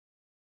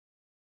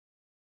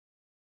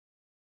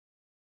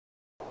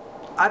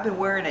I've been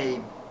wearing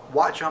a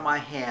watch on my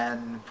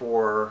hand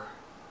for,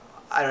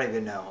 I don't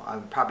even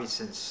know, probably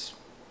since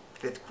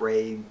 5th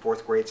grade,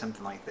 4th grade,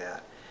 something like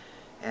that.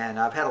 And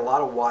I've had a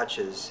lot of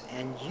watches,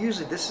 and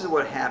usually this is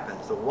what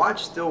happens. The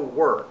watch still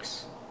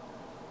works,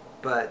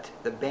 but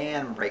the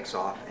band breaks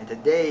off. And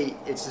today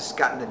it's just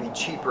gotten to be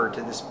cheaper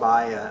to just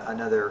buy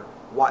another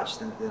watch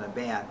than a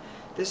band.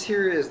 This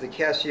here is the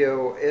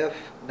Casio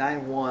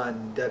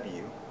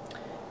F91W,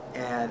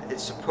 and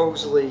it's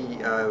supposedly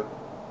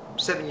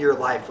 7-year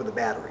life with a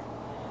battery.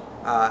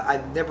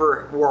 I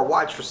never wore a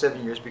watch for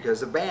 7 years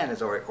because the band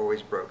is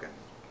always broken.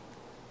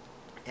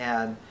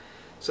 And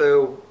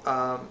so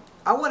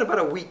I went about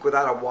a week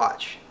without a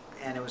watch,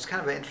 and it was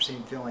kind of an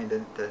interesting feeling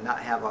to not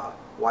have a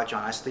watch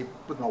on. I sleep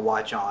with my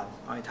watch on.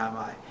 The only time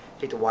I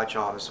take the watch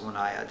off is when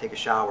I take a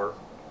shower.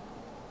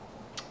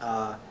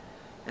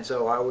 And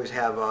so I always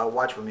have a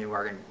watch with me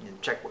where I can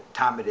check what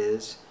time it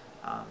is,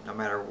 no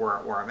matter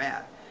where I'm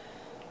at.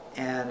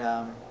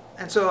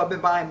 And so I've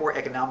been buying more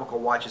economical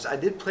watches. I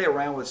did play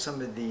around with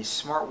some of the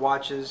smart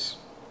watches,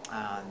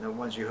 the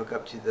ones you hook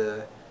up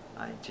to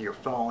your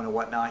phone and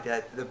whatnot.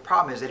 The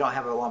problem is they don't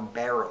have a long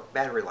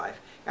battery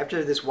life.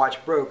 After this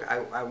watch broke,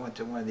 I went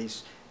to one of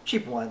these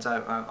cheap ones.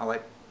 I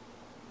like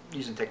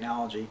using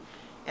technology,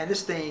 and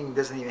this thing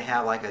doesn't even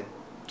have like a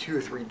 2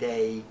 or 3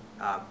 day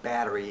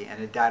battery,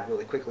 and it died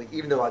really quickly,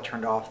 even though I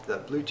turned off the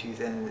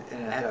Bluetooth and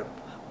it had a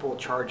full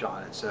charge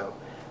on it. So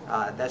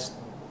that's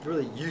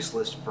really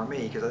useless for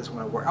me because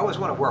I always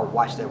want to wear a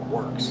watch that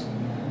works.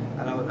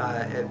 I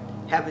know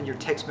having your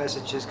text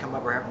messages come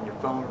up or having your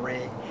phone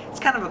ring, it's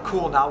kind of a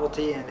cool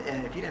novelty. And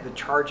if you didn't have to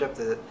charge up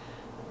the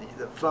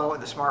phone,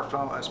 the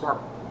smartphone, a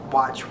smart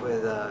watch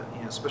with a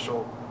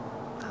special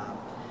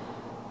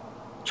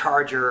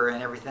charger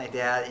and everything like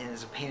that, and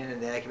it's a pain in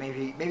the neck.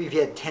 Maybe if you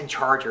had 10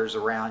 chargers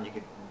around,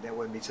 that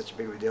wouldn't be such a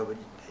big of a deal. But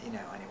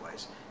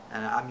anyways,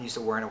 and I'm used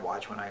to wearing a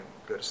watch when I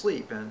go to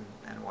sleep and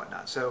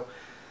whatnot. So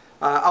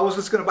I was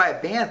just going to buy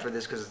a band for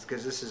this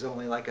because this is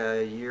only like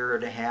a year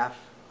and a half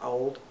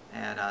old,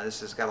 and this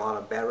has got a lot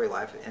of battery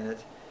life in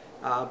it.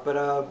 But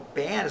a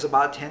band is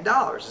about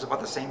 $10. It's about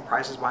the same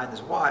price as buying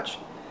this watch.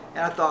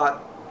 And I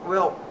thought,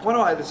 well, why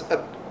don't I just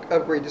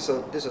upgrade just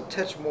a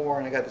touch more?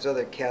 And I got this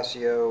other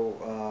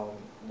Casio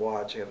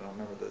watch. I don't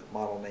remember the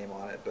model name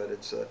on it, but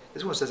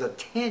this one says a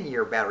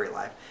 10-year battery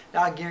life.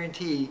 Now I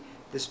guarantee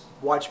this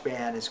watch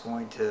band is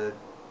going to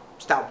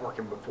stop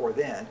working before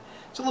then.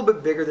 It's a little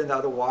bit bigger than the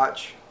other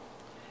watch.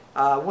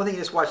 One thing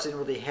this watch didn't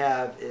really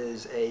have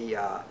is a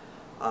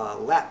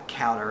lap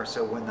counter,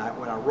 so when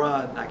I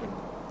run, I can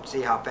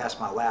see how fast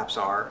my laps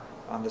are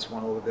on this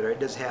one a little bit. It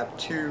does have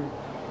 2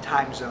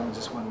 time zones.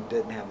 This one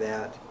didn't have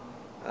that.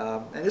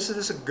 And this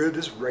is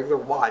this regular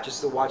watch. This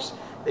is the watch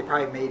they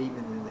probably made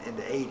even in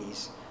the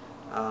 80s.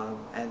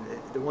 And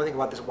the one thing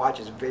about this watch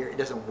is it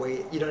doesn't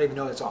weigh. You don't even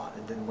know it's on.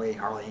 It didn't weigh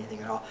hardly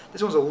anything at all.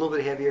 This one's a little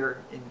bit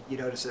heavier, and you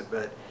notice it.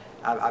 But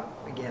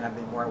again, I've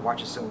been wearing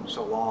watches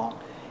so long.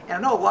 And I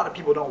know a lot of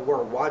people don't wear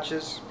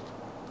watches.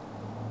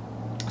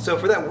 So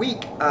for that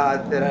week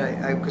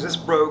because this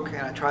broke,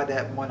 and I tried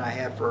that one I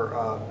had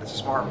for it's a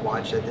smart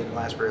watch that didn't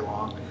last very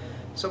long.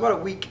 So about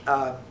a week,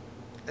 and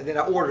then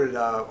I ordered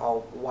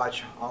a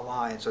watch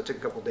online, so it took a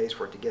couple days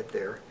for it to get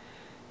there.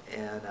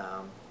 And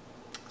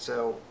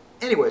so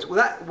anyways,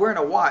 without wearing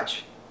a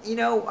watch,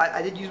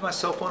 I did use my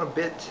cell phone a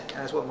bit, and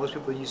that's what most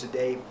people use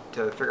today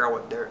to figure out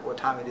what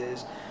time it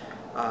is.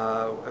 If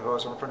I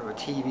was in front of a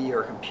TV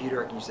or a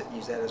computer, I can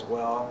use that as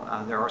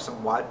well.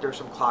 There's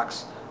some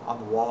clocks on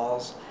the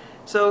walls.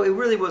 So it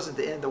really wasn't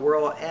the end of the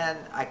world, and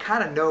I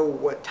kind of know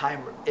what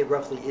time it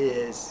roughly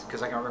is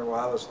because I can remember,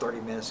 well, that was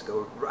 30 minutes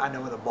ago. I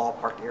know in the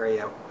ballpark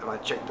area if I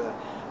checked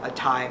a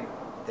time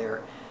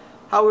there.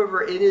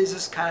 However, it is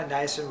just kind of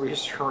nice and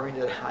reassuring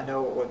that I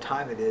know what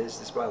time it is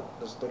just by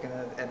just looking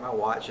at my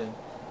watch. And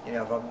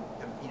if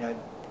I'm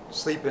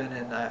sleeping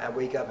and I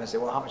wake up and say,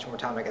 well, how much more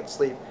time I got to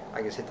sleep,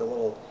 I just hit the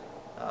little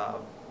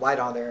light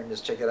on there and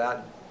just check it out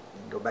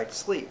and go back to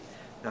sleep.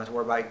 You don't have to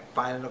worry about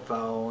finding a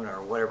phone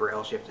or whatever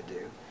else you have to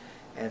do.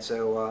 And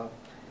so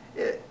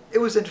it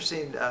was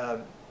interesting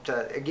to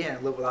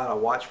again live without a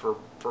watch for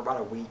about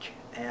a week.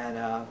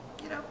 And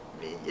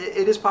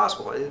it is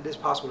possible. It is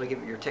possible to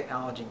get your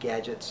technology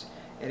gadgets.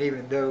 And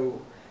even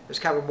though there's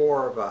kind of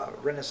more of a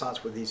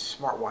renaissance with these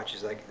smart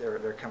watches, like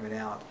they're coming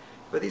out,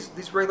 but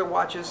these regular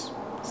watches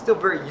still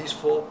very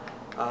useful.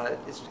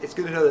 It's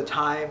good to know the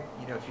time.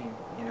 If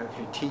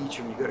you teach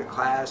or you go to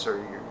class or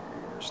you're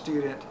a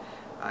student.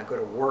 Go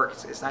to work,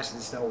 it's nice to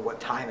just know what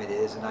time it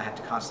is and not have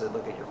to constantly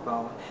look at your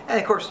phone. And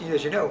of course,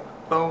 as you know,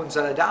 phones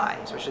die,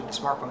 especially the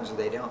smartphones.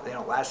 They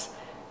don't last.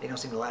 They don't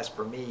seem to last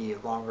for me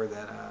longer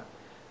than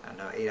I don't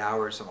know, 8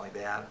 hours, something like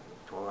that,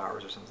 12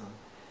 hours or something.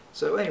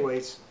 So,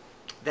 anyways,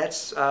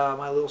 that's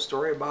my little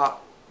story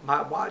about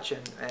my watch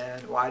and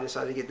why I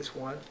decided to get this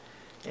one.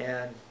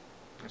 And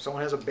if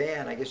someone has a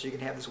band, I guess you can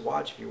have this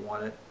watch if you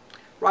want it.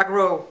 Rock and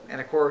roll, and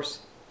of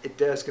course, it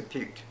does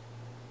compute.